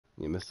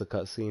You missed the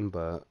cutscene,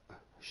 but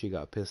she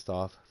got pissed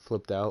off,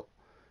 flipped out,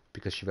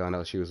 because she found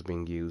out she was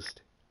being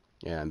used.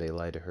 And they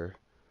lied to her.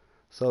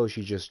 So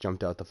she just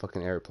jumped out the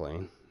fucking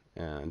airplane,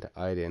 and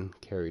Aiden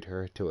carried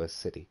her to a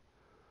city.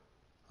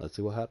 Let's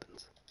see what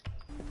happens.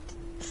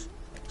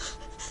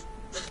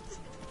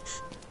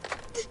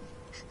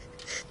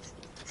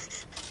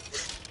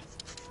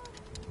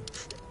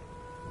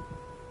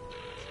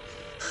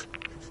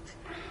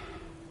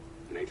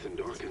 Nathan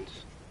Dawkins.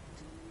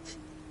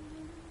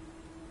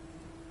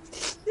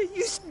 They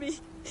used me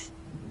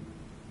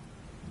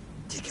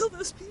to kill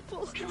those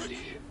people. Jody,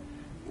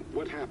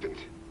 what happened?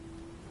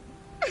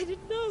 I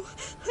didn't know.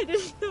 I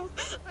didn't know.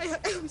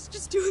 I was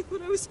just doing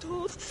what I was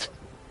told.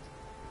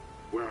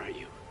 Where are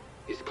you?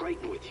 Is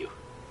Clayton with you?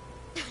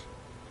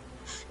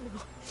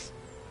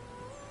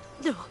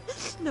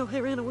 No, I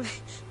ran away.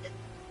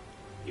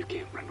 You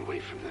can't run away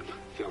from them.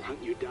 They'll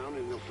hunt you down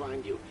and they'll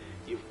find you.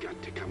 You've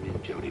got to come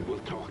in, Jody. We'll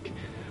talk.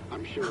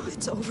 I'm sure Oh,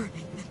 it's over,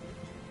 Nathan.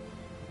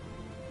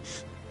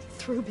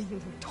 Through being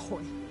their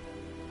toy.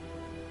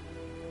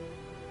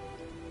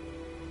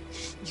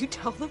 You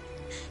tell them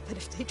that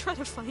if they try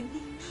to find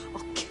me,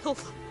 I'll kill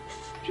them.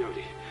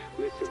 Jody,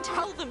 listen.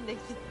 Tell them,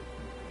 Nathan.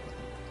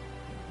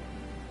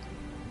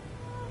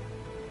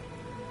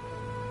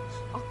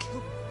 I'll kill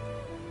them.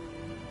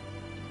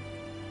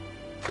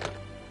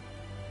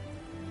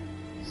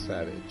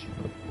 Savage.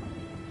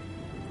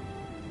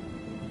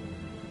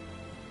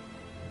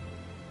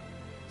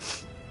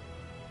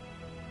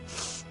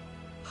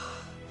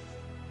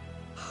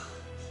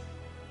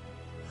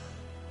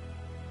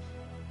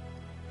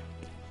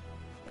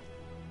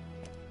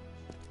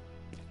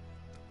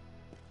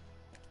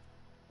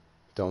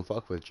 Don't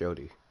fuck with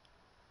Jody.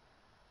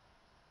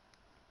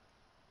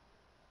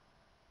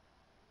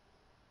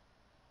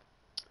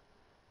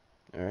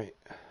 Alright.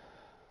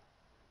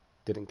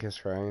 Didn't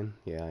kiss Ryan.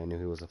 Yeah, I knew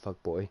he was a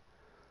fuckboy.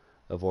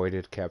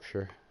 Avoided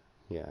capture.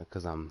 Yeah,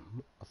 because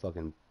I'm a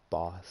fucking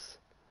boss.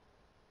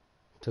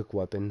 Took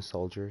weapons,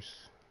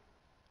 soldiers.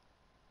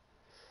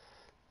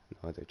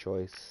 No other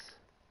choice.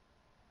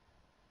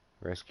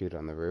 Rescued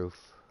on the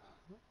roof.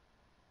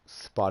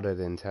 Spotted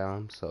in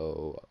town,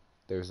 so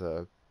there's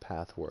a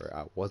path where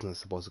I wasn't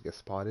supposed to get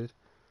spotted.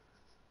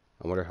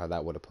 I wonder how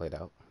that would have played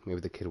out.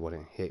 Maybe the kid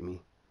wouldn't hit me.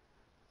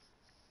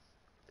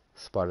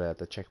 Spotted at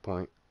the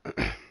checkpoint.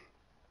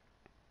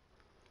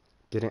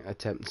 Didn't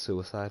attempt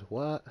suicide.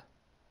 What?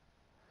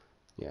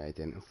 Yeah, I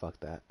didn't. Fuck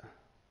that.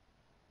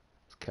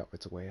 It's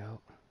coward's way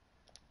out.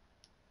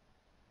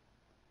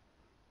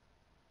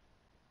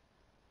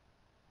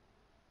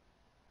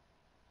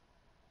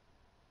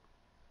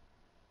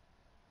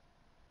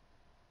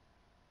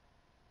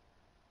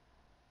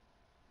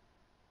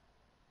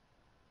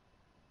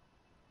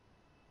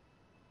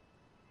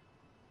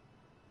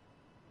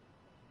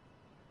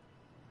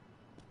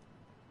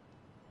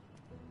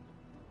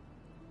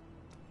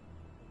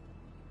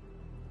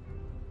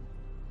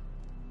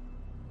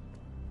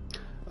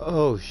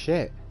 Oh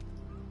shit.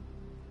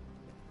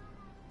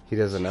 He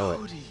doesn't know it.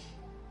 Jody,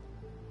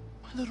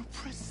 my little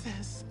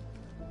princess.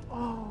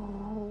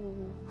 Oh,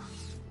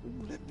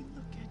 let me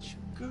look at you,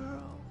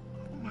 girl.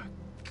 Oh my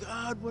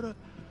God, what a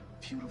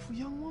beautiful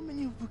young woman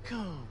you've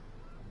become.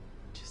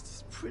 Just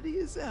as pretty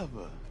as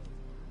ever.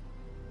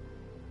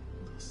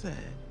 A little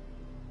sad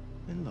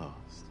and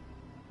lost,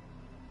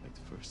 like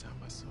the first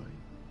time I saw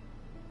you.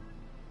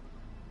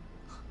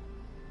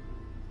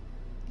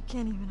 I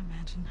can't even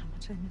imagine how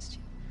much I missed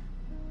you.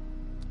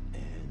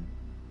 And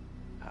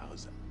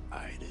how's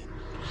Aiden?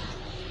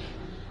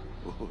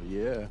 Oh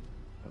yeah,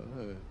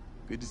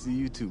 good to see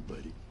you too,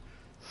 buddy.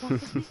 Oh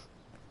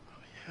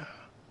yeah.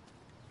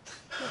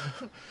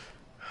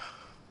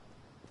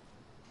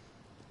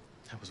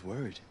 I was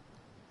worried.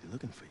 They're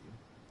looking for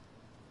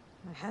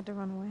you. I had to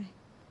run away.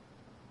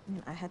 I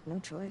mean, I had no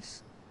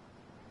choice.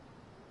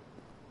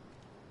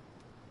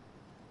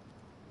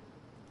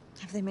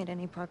 Have they made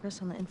any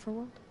progress on the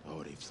Infraworld?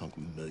 Oh, they've sunk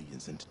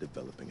millions into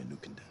developing a new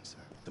condenser,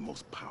 the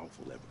most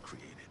powerful ever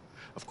created.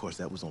 Of course,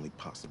 that was only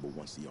possible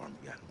once the Army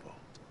got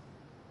involved.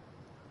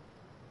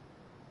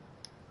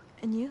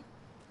 And you?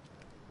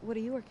 What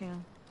are you working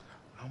on?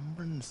 I'm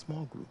running a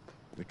small group.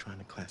 We're trying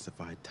to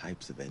classify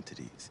types of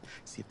entities,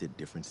 see if they're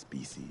different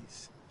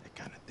species, that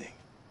kind of thing.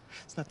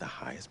 It's not the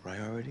highest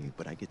priority,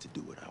 but I get to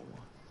do what I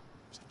want.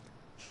 So.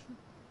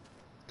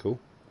 Cool.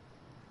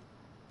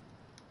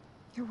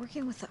 You're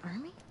working with the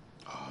Army?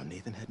 Oh,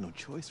 Nathan had no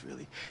choice,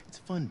 really. It's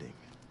funding.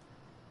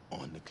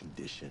 On the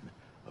condition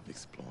of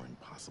exploring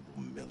possible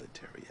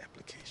military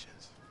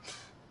applications.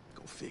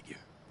 Go figure.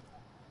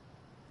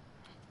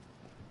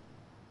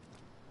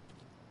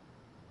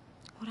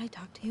 What I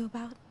talked to you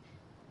about?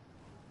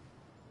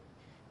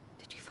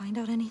 Did you find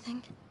out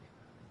anything?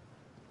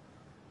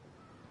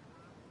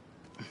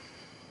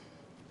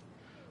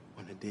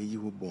 On the day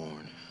you were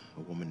born,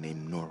 a woman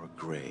named Nora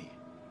Gray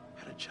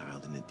had a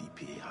child in the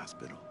DPA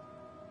hospital.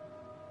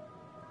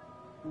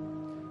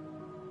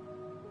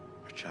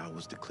 Her child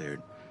was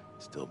declared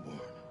stillborn.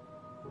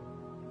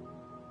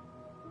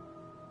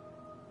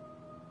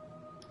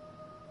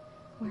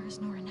 Where is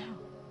Nora now?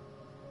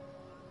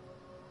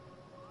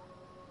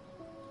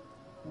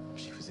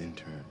 She was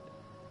interned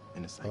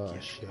in a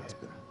psychiatric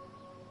hospital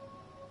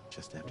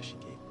just after she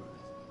gave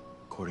birth.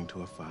 According to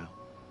her file,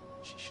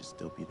 she should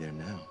still be there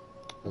now.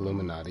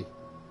 Illuminati.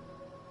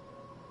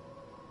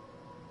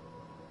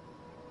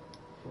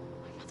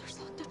 My mother's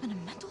locked up in a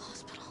mental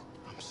hospital.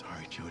 I'm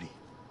sorry, Jody.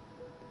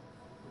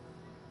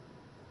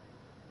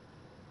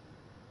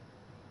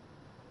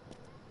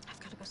 I've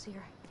got to go see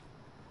her.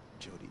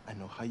 Jody, I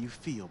know how you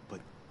feel,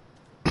 but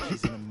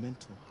she's in a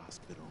mental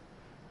hospital.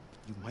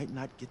 You might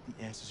not get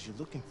the answers you're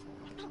looking for.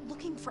 I'm not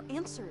looking for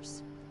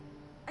answers.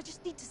 I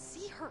just need to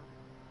see her.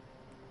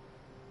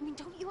 I mean,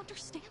 don't you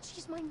understand?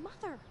 She's my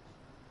mother.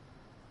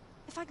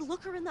 If I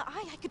look her in the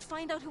eye, I could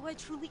find out who I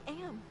truly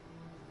am.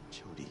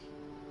 Jody,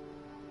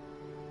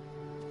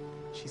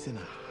 she's in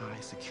a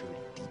high-security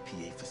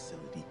DPA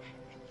facility,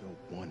 and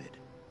you're wanted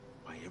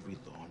by every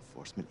law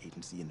enforcement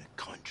agency in the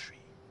country.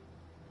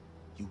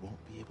 You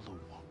won't be able to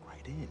walk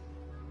right in.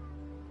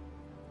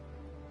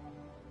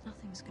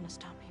 Nothing's gonna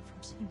stop me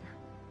from seeing her.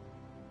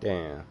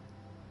 Damn.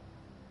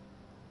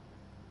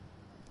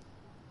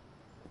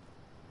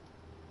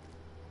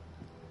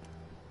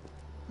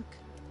 Look.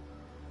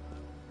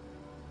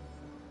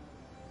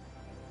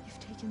 You've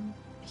taken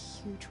a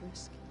huge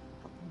risk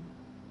helping me.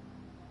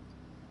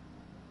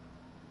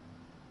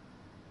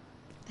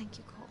 Thank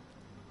you, Cole.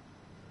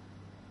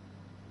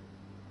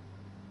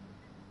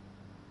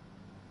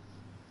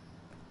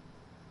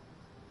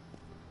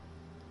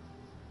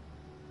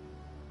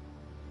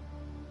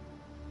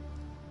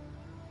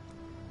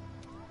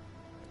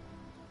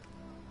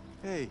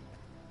 Hey,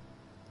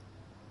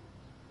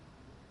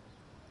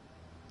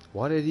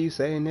 What did you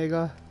say,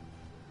 nigga?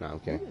 No, I'm you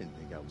kidding. didn't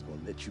think I was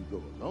gonna let you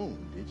go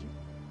alone, did you?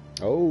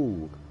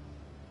 Oh.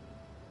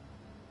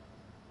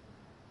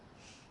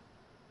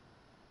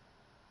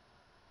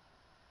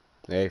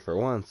 Hey, for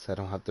once, I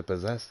don't have to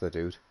possess the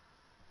dude.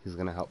 He's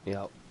gonna help me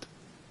out.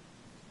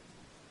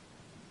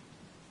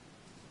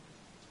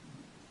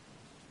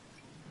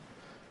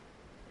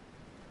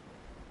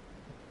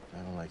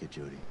 I don't like it,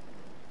 Jody.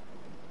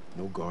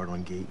 No guard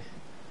on gate,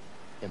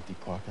 empty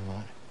parking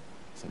lot.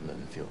 Something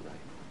doesn't feel right.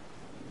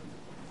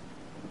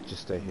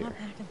 Just stay I'm here. not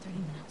back in 30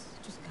 minutes.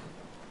 Just go.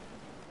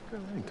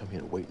 Girl, I didn't come here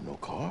to wait in no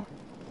car.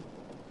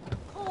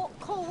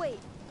 Cole, wait.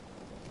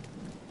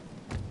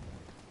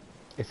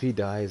 If he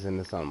dies and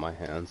it's on my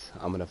hands,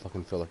 I'm gonna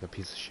fucking feel like a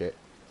piece of shit.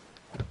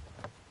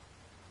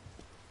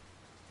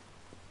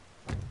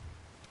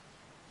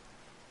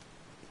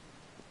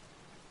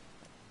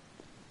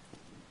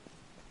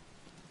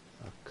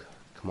 Fuck.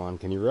 Come on,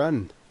 can you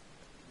run?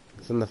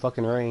 It's in the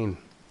fucking rain.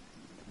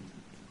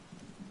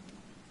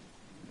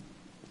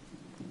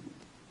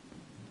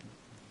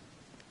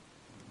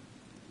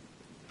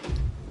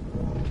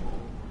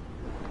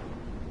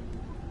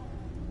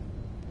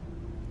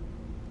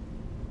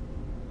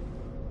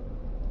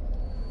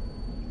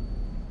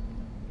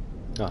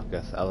 Oh, I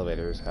guess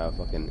elevators have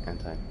fucking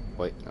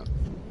wait, no.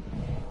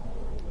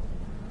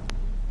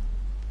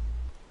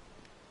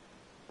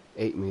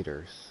 8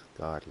 meters.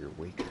 God, you're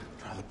weak.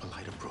 Try the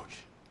polite approach.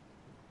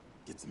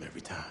 Gets them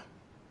every time.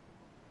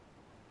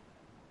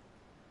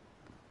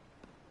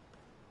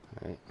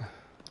 Alright.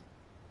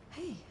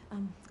 Hey,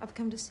 I've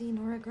come to see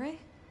Nora Gray.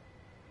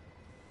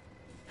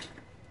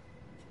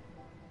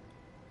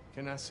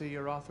 Can I see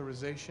your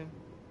authorization?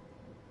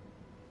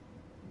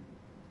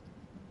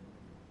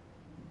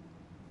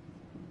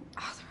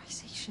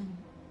 Authorization.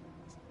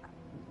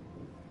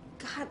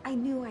 God, I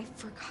knew I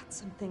forgot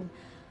something.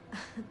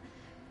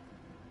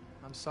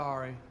 I'm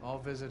sorry. All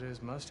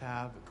visitors must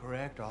have the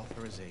correct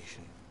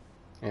authorization.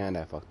 And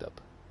I fucked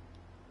up.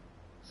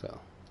 So.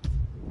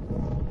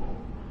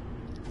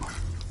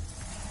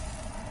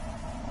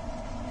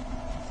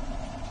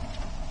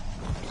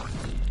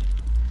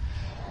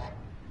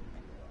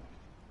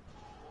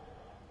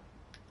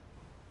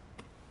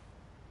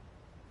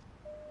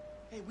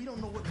 Hey, we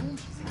don't know what room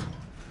she's in.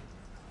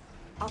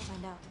 I'll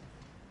find out.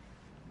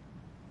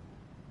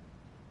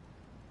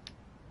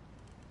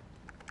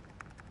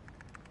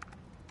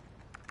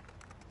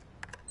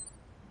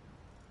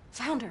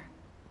 Found her.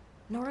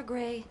 Nora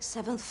Gray,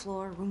 7th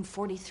floor, room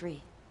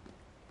 43.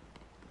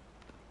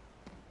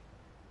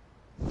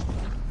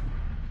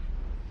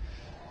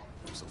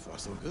 So far,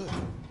 so good.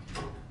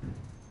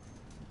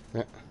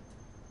 Yeah.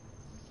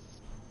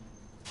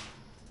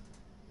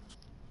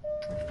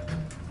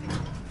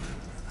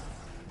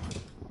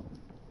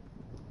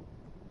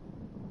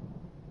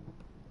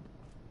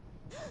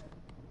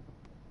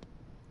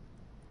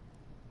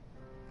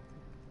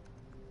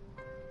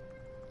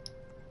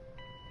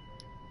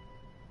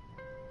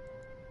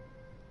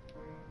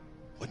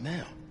 What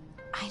now?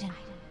 Aiden,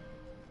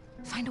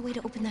 find a way to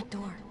open that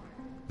door.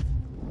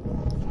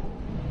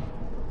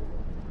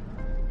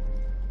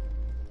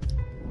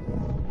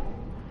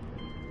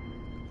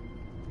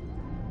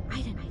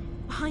 Aiden,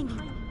 behind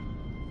you.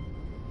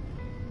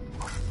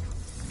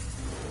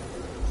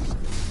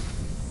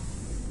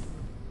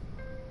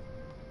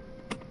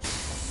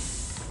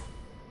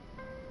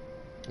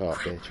 Oh,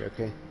 bitch,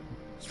 okay.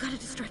 You gotta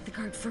distract the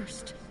guard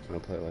first. I'm gonna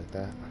play it like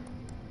that.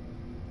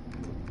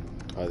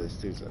 Oh, this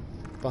dude's a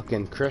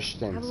fucking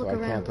Christian, Have a so look I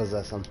can't around.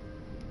 possess him.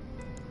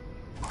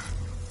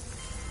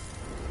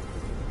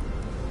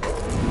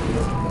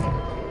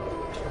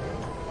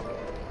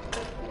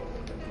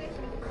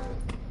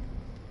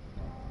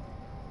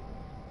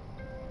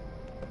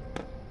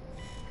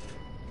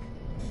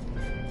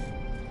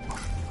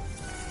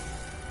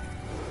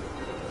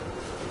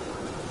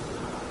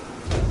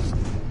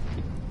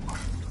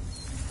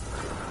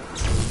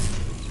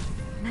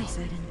 Nice,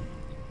 Aiden.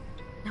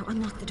 Now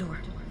unlock the door.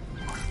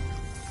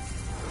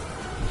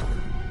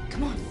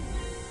 Come on.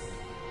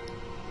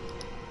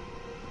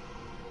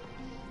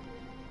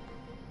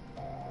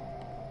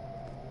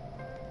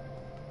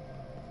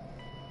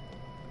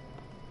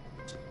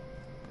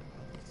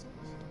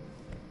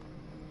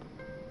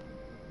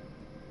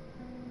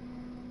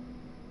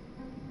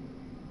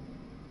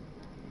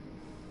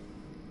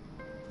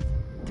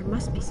 There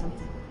must be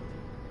something.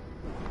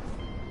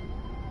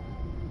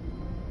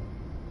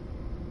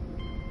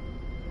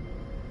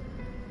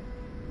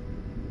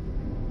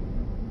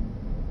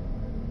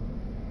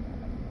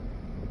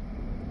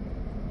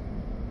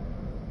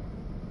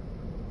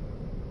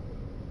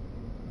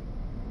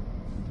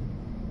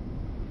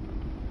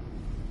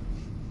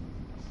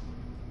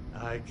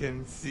 I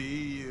can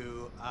see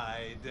you,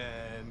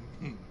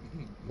 Aiden.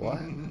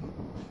 What?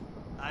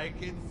 I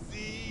can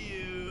see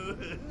you.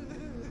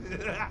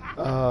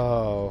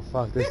 Oh,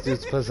 fuck, this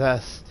dude's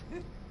possessed.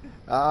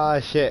 Ah,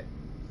 shit.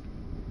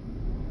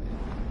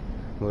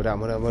 Move out,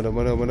 move out, move out,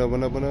 move out, move out,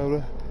 move out,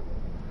 move out.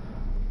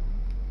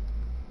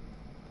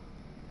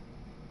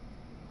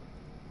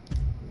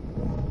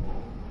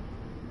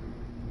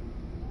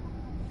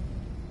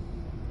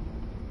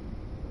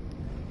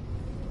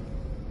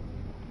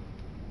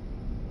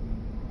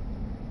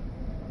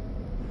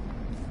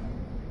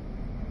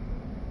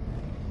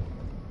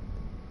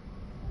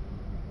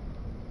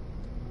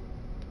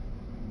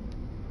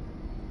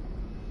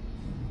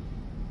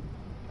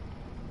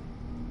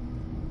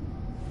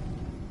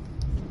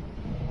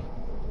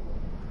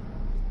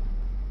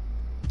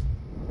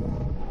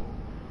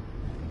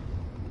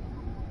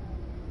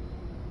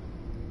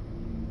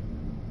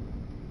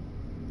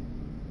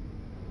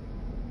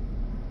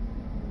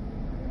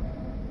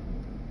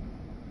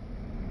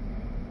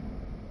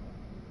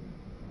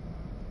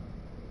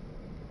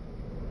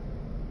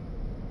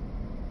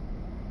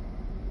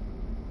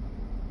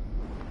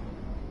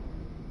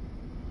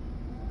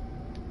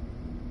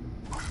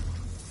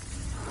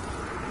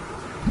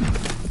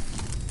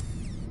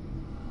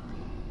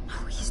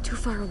 Oh, he's too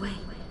far away.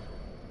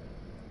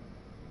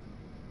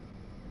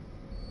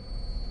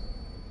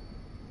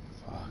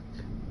 Fuck.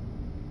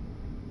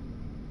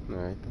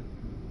 Alright then.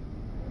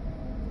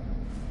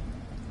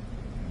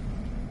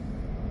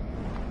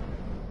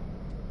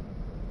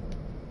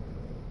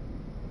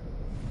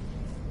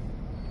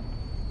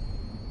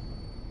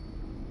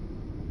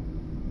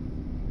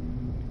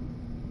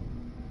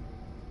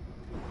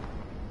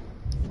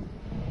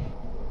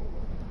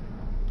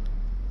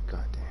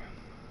 Goddamn.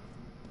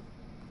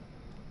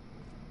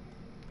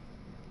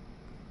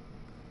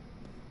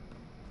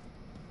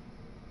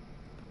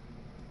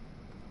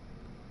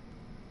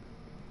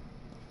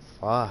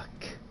 Fuck.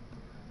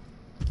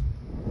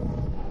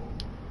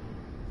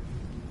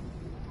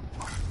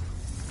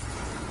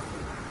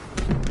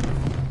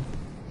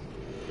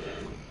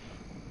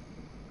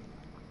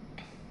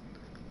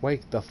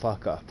 Wake the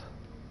fuck up.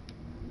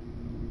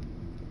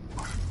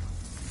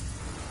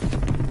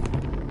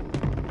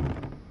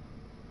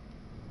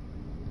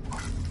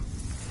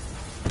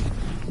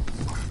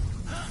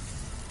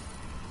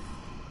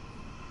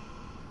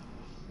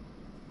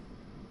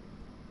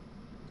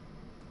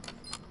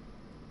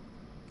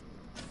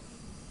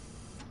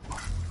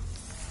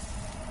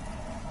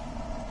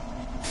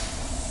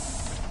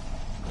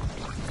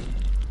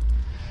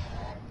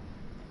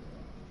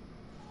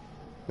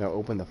 Now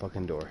open the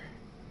fucking door.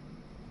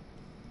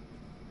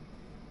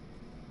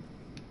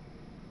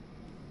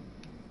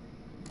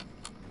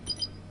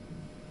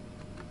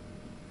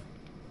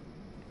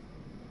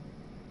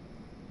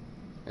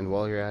 And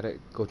while you're at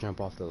it, go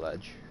jump off the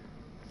ledge.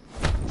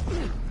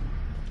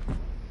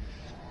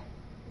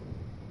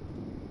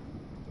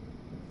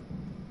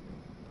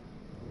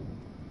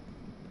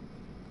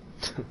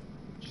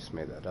 Just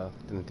made that up.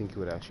 Didn't think you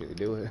would actually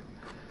do it.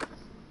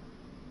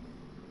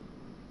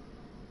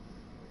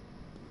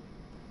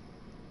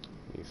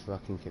 Are you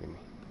fucking kidding me?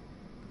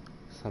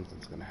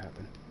 Something's gonna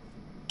happen.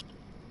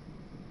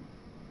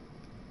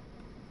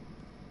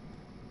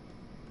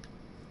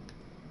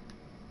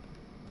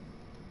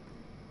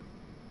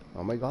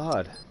 Oh my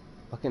god.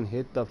 Fucking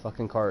hit the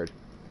fucking card.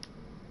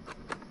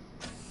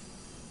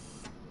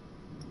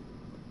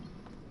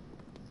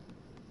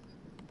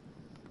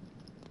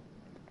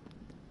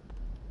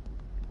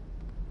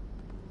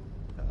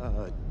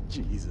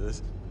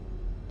 Jesus.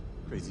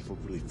 Crazy folk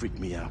really freaked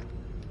me out.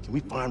 Can we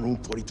find room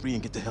 43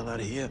 and get the hell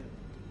out of here?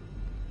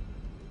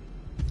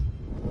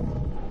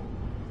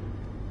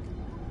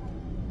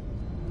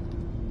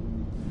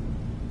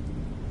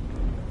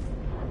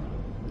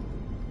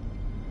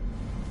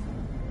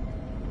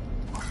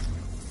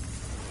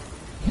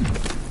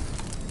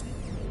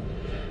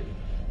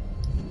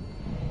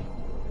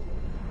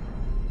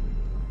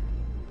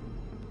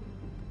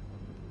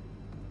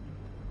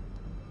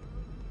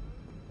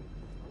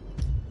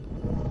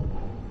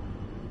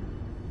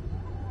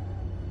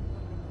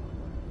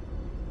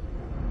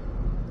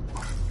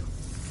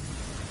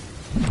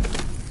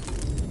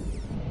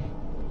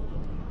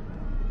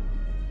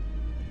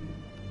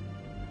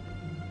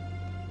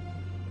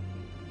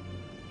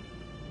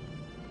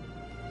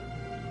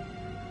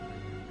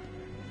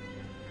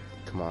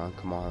 Come on,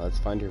 come on. Let's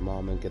find your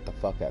mom and get the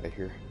fuck out of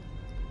here.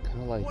 Kind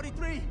of like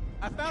 43.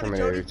 I found it,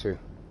 Terminator Jody. 2.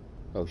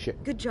 Oh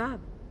shit. Good job.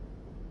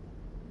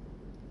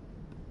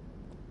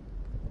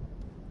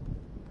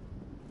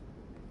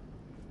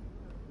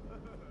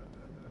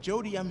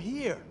 Jody, I'm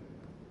here.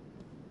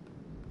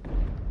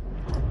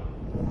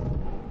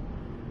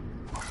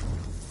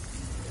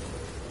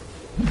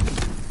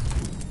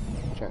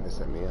 Trying to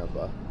set me up,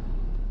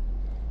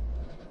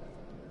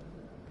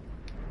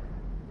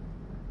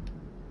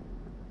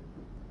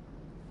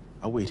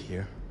 I'll wait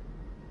here.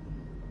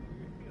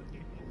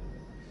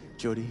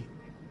 Jody,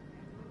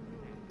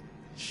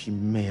 she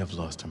may have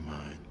lost her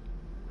mind.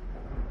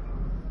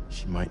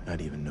 She might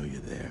not even know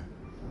you're there.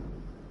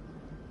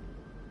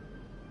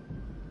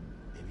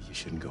 Maybe you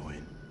shouldn't go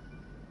in.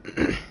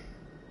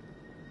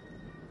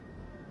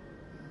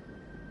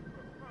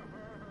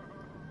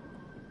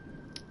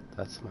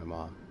 That's my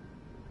mom.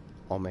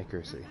 I'll make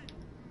her see.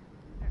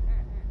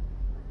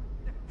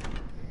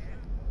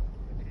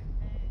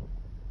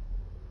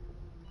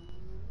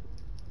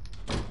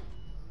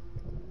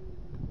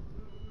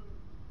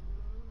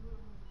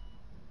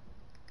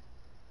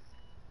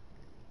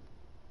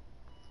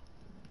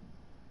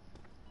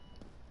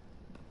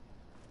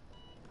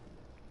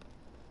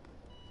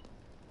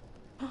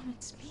 Mom,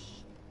 it's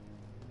me.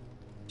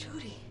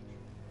 Jody.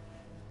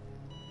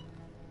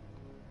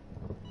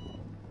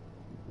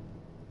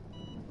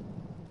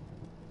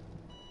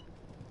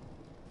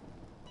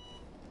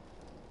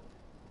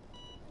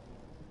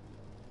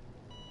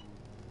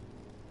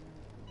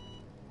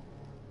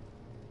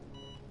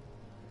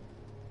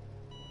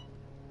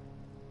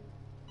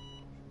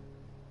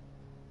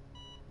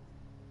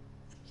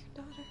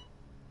 Your daughter.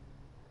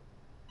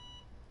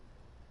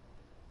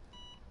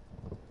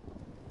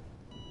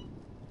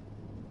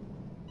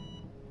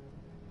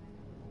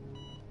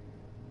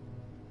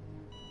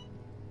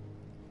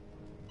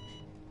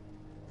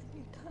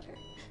 Your daughter.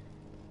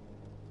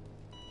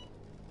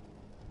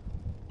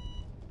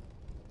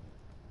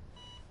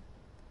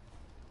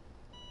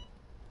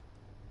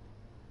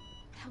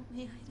 Help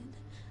me, Aiden.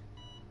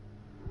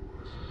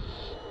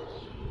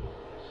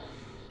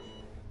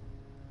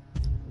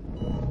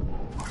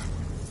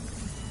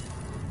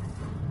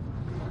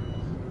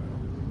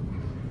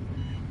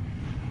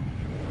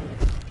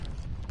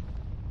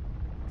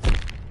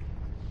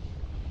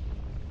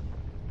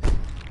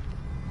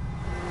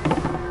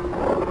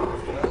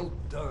 Well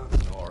done,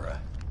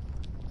 Nora.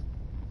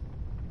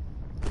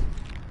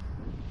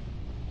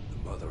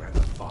 The mother and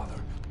the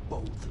father,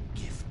 both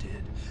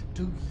gifted.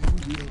 Do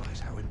you realize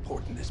how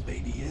important this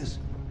baby is?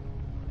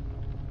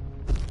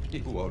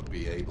 You won't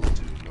be able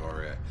to,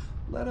 Nora.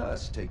 Let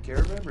us take care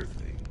of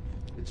everything.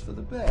 It's for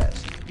the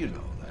best. You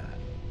know that.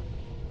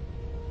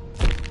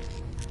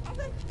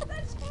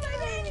 That's my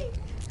baby!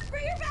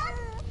 Bring her back!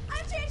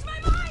 I've changed my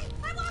mind!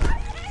 I want my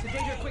baby!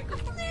 Sedate her quickly.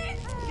 Please!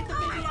 Get the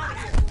baby out of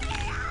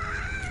here.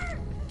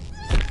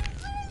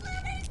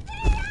 Let me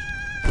see her!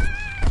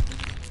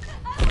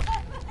 I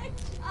want my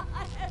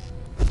child!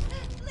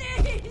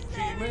 Please, She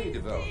let may me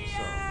develop see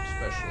some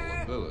her. special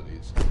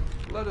abilities.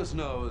 Let us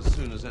know as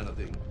soon as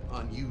anything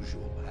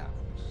unusual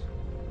happens.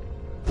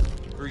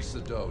 Increase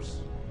the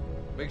dose.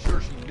 Make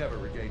sure she never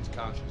regains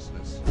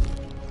consciousness.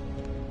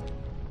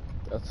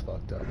 That's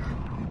fucked up.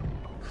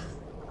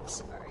 I'm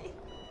sorry.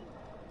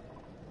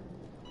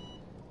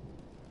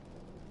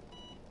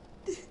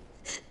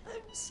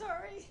 I'm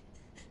sorry.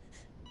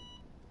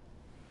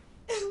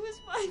 It was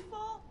my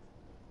fault.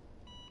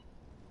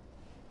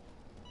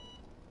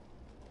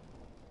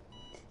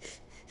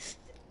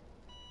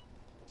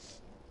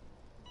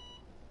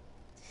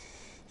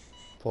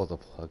 Pull the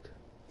plug.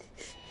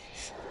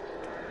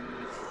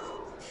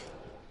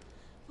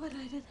 What,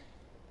 Aiden?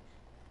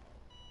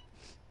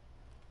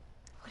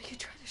 What are you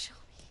trying to show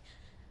me?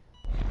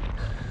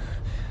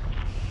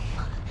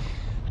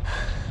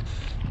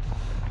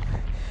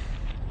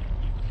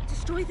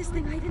 Destroy this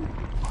thing, Aiden.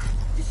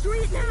 Destroy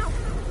it now!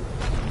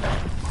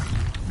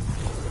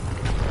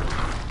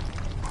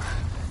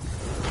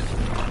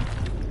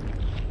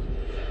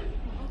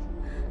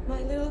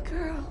 My little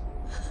girl.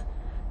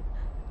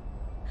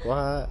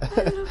 What? My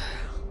little girl.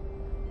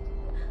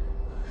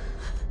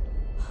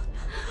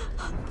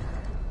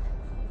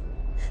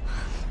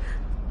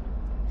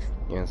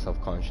 You're in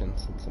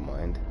self-conscious. It's a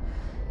mind.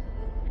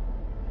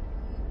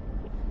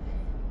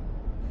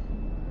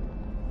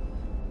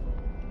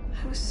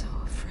 I was so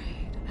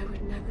afraid I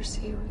would never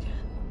see you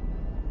again.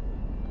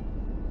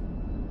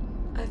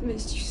 I've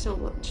missed you so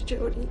much,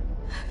 Jody.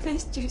 I've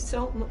missed you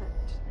so much.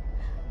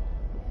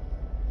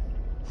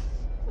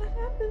 What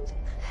happened?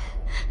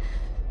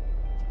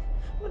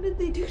 What did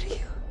they do to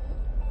you?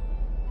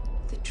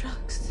 The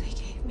drugs they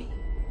gave me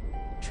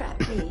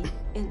trapped me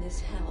in this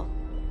hell.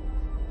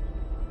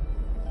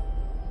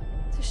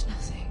 There's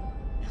nothing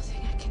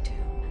I can do.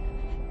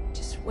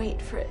 Just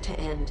wait for it to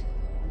end.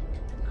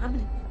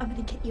 I'm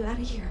gonna get you out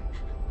of here.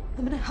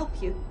 I'm gonna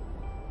help you.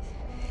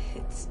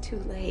 It's too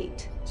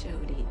late,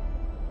 Jody.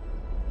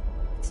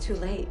 It's too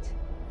late.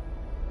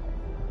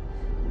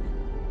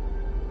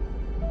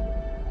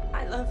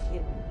 I love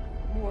you.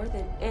 more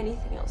than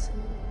anything else in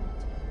the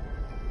world.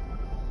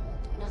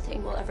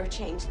 Nothing will ever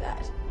change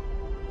that.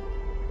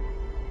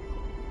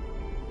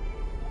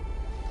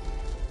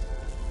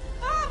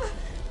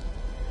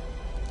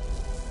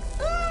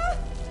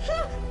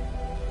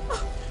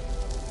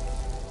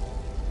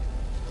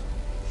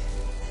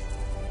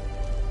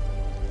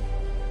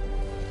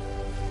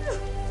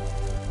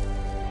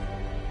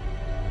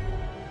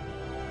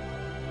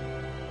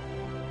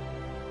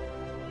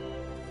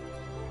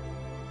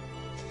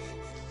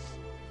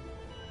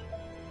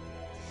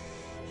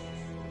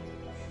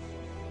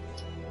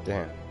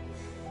 Damn.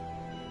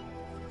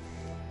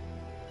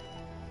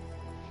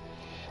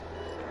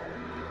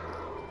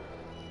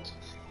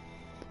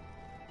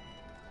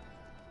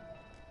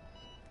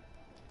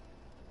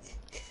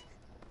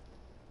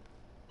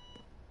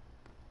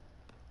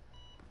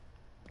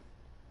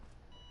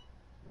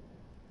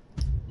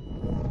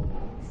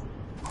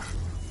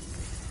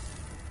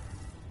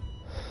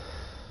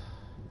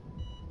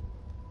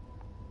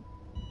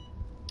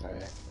 All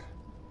right.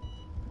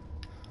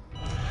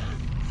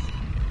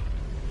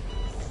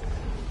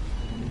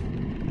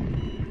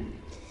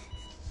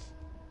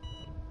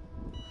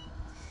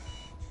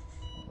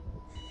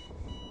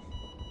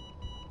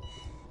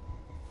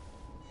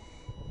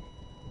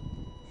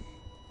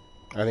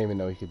 I didn't even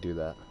know he could do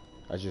that.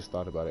 I just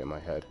thought about it in my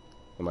head.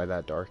 Am I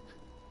that dark?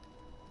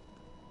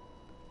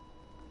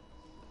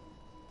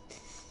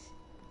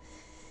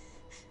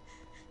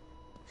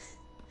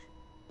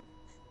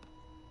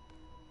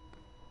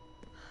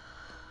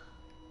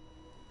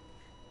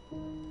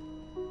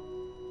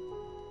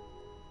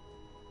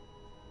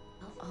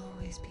 I'll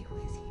always be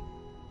with you.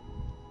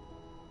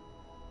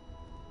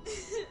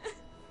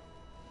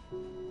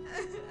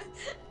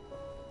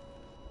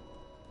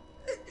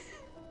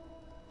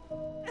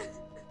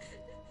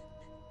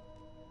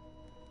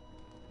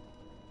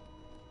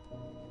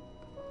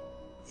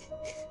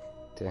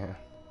 Damn.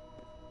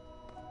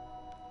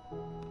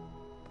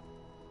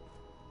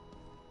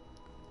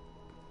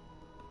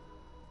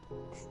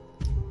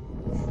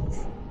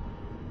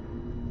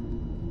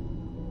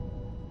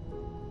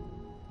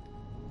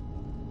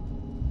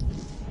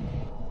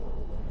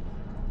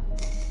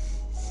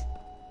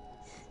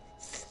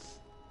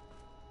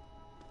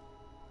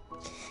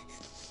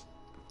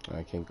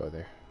 I can't go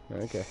there.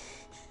 Okay.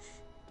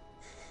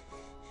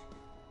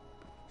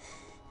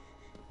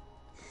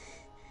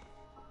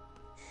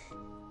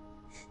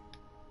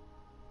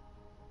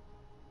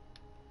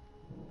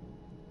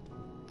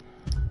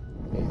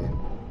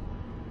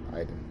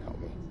 Aiden, help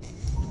me.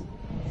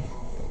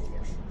 Thank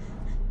you.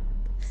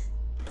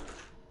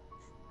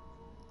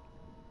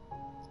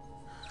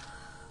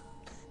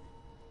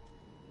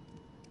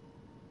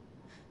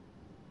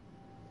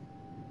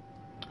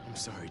 I'm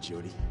sorry,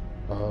 Jody.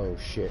 Oh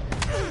shit.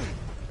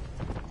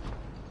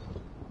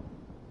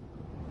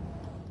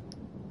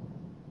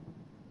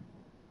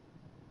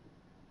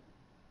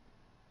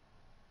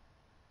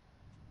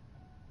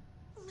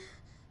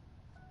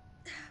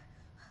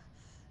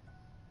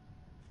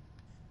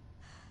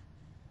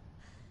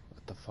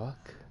 What the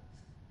fuck?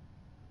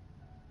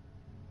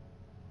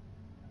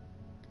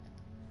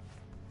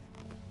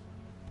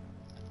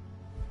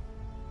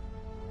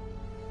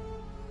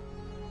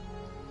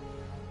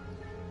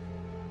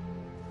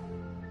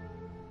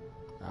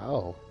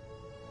 Ow.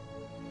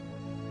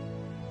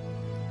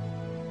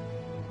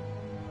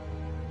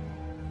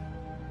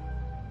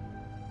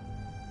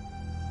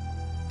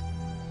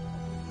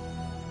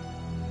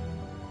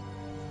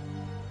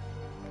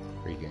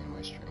 Regain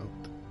my strength.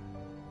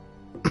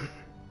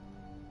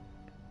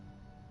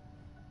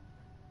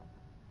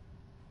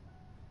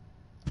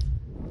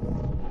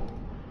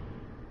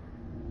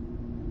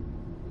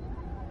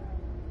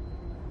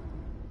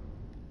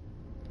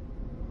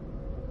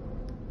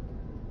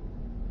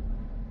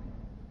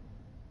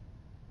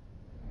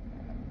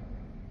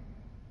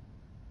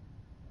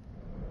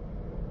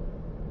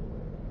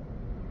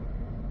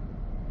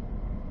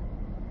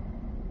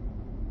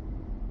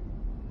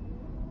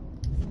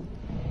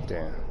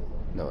 Damn,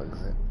 no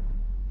exit.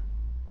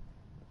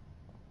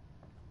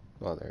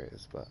 Well, there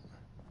is, but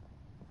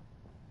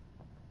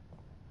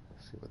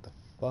let's see what the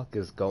fuck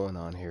is going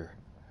on here.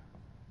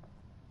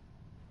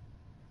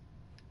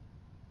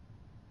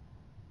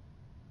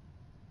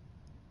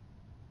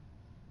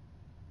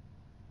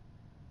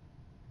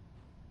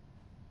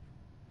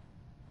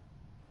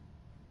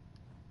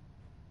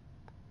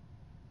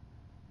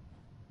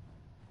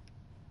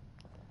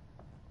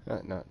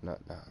 Not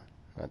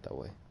that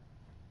way.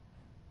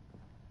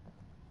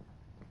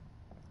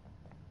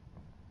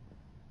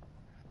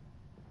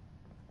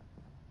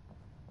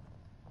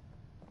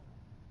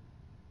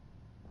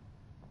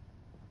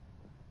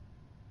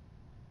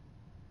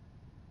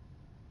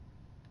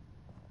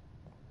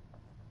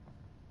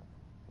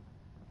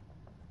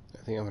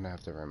 I think I'm gonna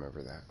have to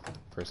remember that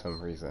for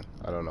some reason.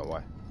 I don't know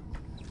why.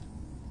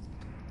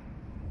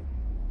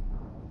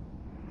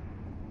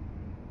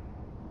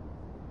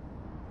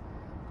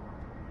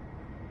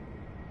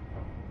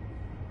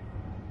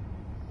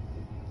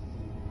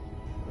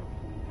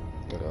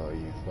 Good, oh,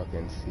 you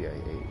fucking CIA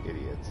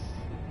idiots.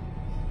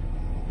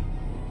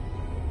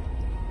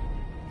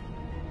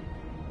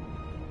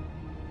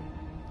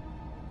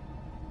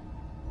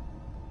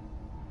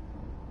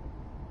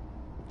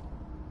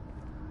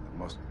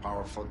 most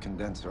powerful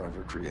condenser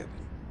ever created.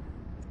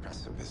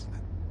 Impressive, isn't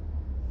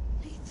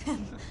it?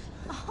 Nathan.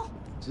 Oh.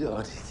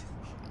 Jody.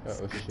 Oh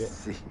Good to shit.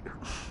 see you.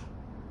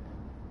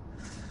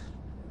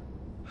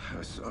 I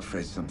was so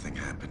afraid something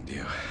happened to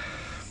you.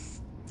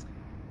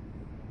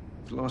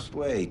 You've lost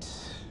weight.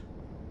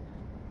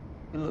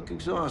 You look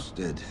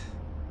exhausted.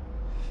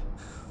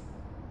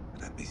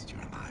 But at least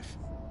you're alive.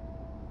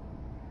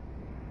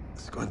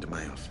 Let's go into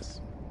my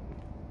office.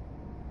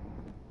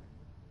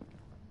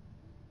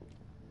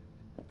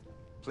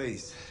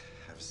 Please,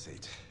 have a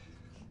seat.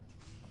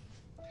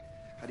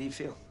 How do you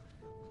feel?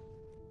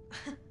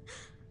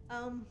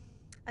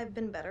 I've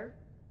been better.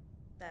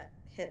 That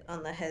hit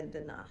on the head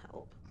did not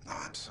help. No,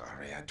 I'm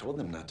sorry. I told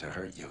them not to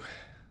hurt you.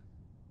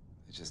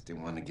 I just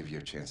didn't want to give you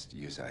a chance to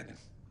use Aiden.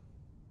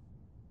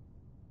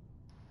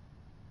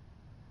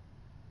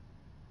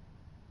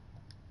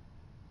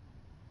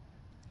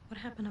 What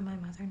happened to my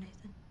mother,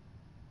 Nathan?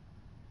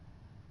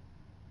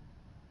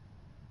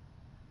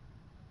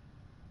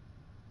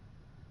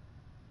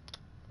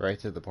 Right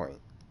to the point.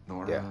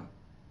 Nora Yeah.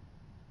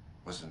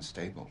 wasn't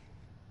stable.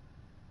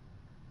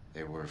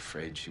 They were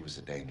afraid she was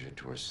a danger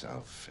to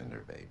herself and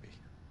her baby.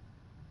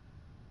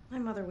 My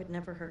mother would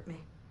never hurt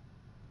me.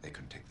 They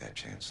couldn't take that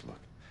chance. Look,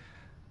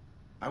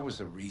 I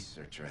was a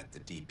researcher at the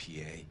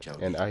DPA,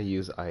 Jody. And I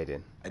use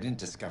Aiden. I didn't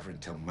discover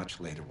until much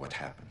later what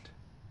happened.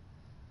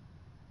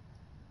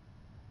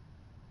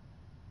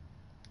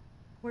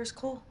 Where's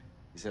Cole?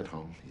 He's at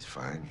home. He's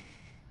fine.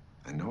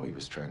 I know he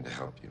was trying to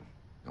help you.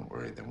 Don't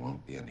worry, there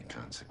won't be any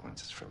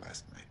consequences for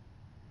last night.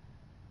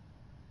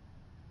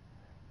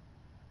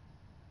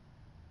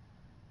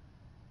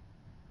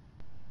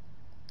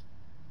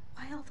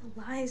 Why all the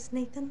lies,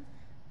 Nathan?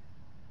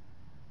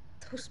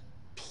 Those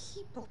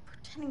people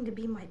pretending to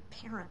be my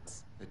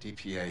parents. The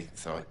DPA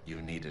thought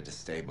you needed a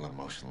stable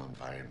emotional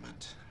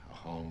environment. A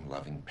home,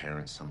 loving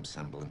parents, some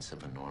semblance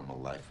of a normal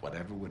life.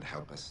 Whatever would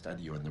help us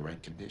study you in the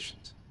right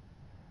conditions.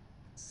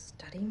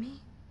 Study me?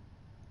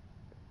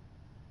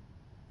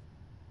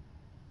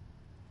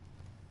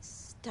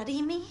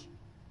 Study me?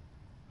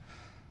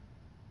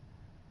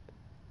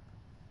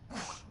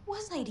 What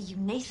was I to you,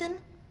 Nathan?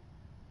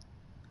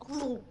 A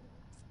little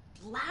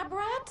lab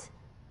rat?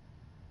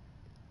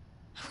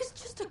 I was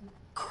just a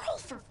girl,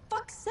 for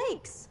fuck's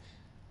sakes.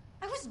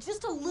 I was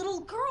just a little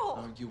girl.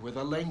 Oh, you were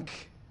the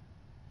link.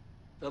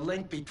 The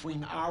link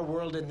between our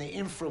world and the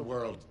infra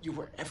world. You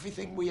were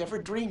everything we ever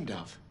dreamed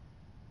of.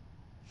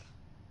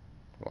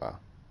 Wow.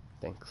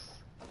 Thanks.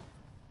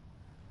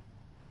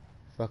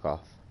 Fuck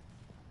off.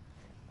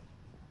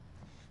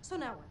 So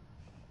now what?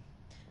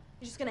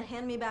 You're just gonna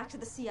hand me back to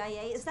the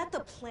CIA? Is that the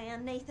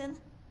plan, Nathan?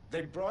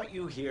 They brought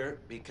you here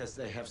because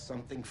they have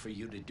something for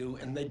you to do,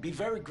 and they'd be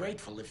very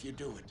grateful if you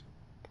do it.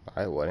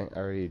 I wouldn't. I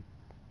already.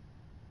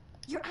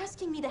 You're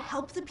asking me to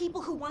help the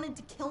people who wanted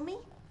to kill me?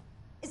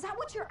 Is that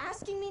what you're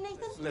asking me,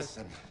 Nathan?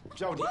 Listen,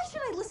 Jody. Why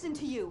should I listen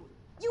to you?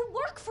 You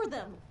work for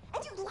them.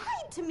 And you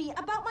lied to me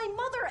about my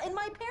mother and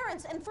my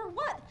parents. And for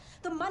what?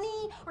 The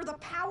money or the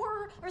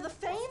power or the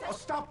fame? Oh,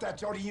 stop that,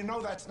 Jody. You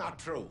know that's not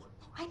true.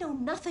 I know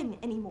nothing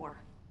anymore.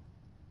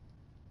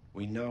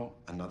 We know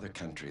another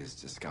country has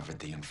discovered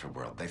the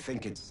infraworld. They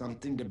think it's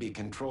something to be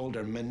controlled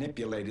or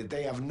manipulated.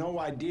 They have no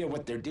idea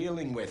what they're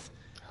dealing with.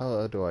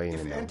 How do I even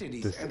If know?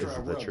 entities This enter is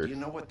our the world, do truth. you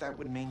know what that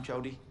would mean,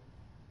 Jody?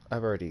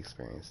 I've already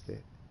experienced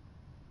it.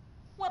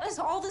 What has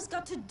all this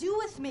got to do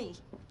with me?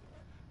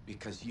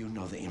 Because you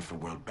know the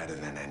infraworld better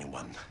than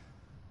anyone.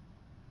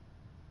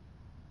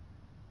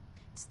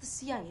 It's the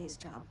CIA's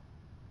job.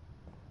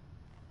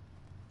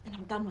 And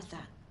I'm done with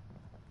that.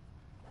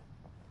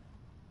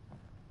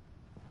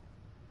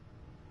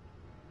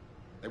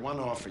 They want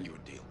to offer you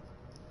a deal.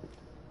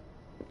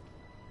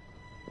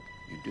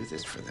 You do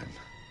this for them,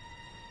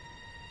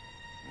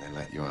 and they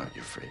let you out,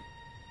 you're free.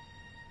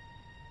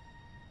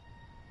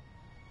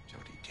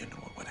 Jody, do you know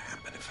what would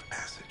happen if a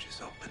passage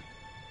is open?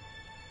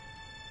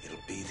 It'll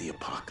be the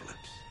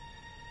apocalypse.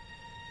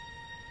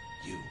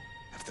 You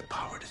have the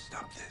power to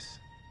stop this.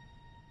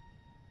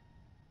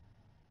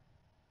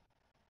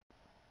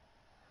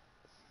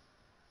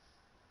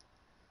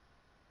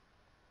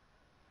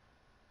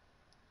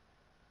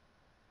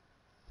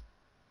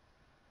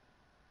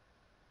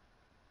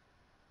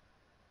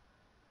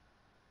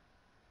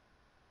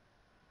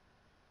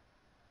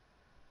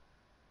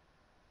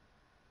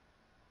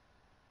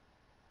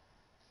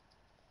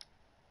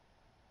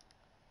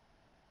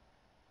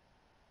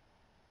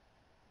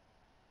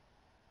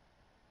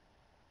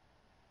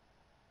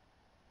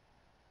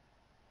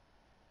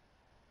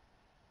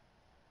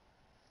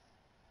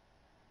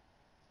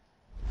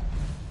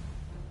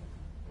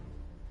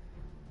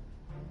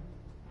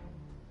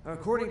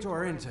 According to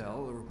our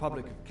intel, the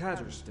Republic of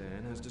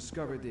Kazakhstan has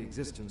discovered the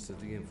existence of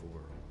the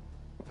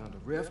Infraworld. Found a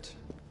rift,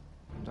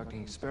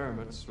 conducting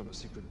experiments from a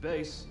secret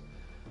base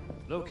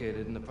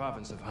located in the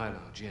province of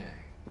Heilongjiang.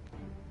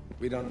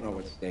 We don't know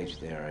what stage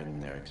they are in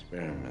their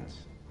experiments,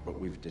 but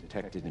we've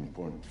detected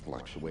important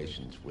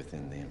fluctuations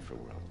within the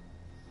infraworld.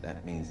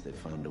 That means they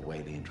found a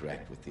way to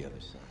interact with the other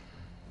side.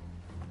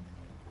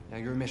 Now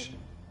your mission.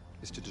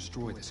 is to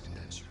destroy this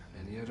condenser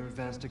and any other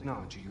advanced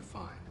technology you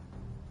find.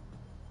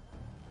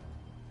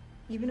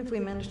 Even if we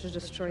manage to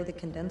destroy the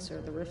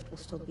condenser, the rift will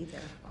still be there.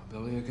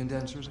 Building a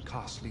condenser is a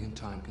costly and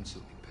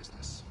time-consuming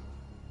business.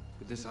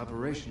 But this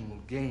operation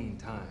will gain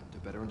time to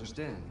better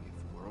understand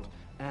the Infraworld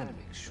and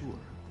make sure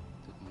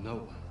that no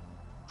one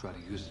try to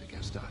use it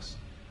against us.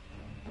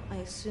 I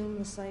assume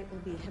the site will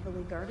be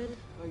heavily guarded?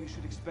 Well, you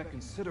should expect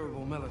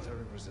considerable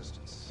military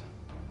resistance.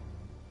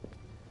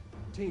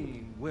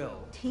 Team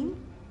will. Team?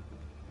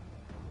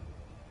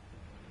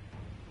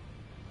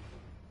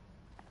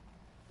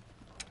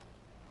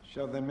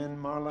 Show them in,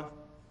 Marla.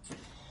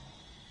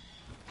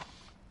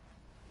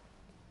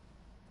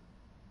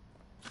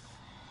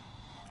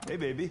 Hey,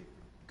 baby.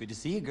 Good to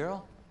see you,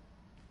 girl.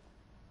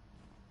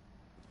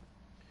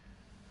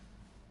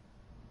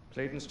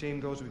 Clayton's team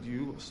goes with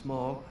you, a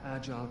small,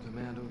 agile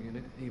commando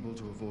unit able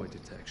to avoid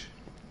detection.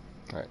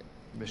 Alright.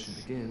 Mission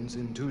begins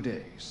in 2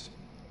 days.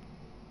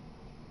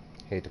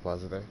 Hate to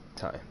pause it there.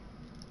 Time.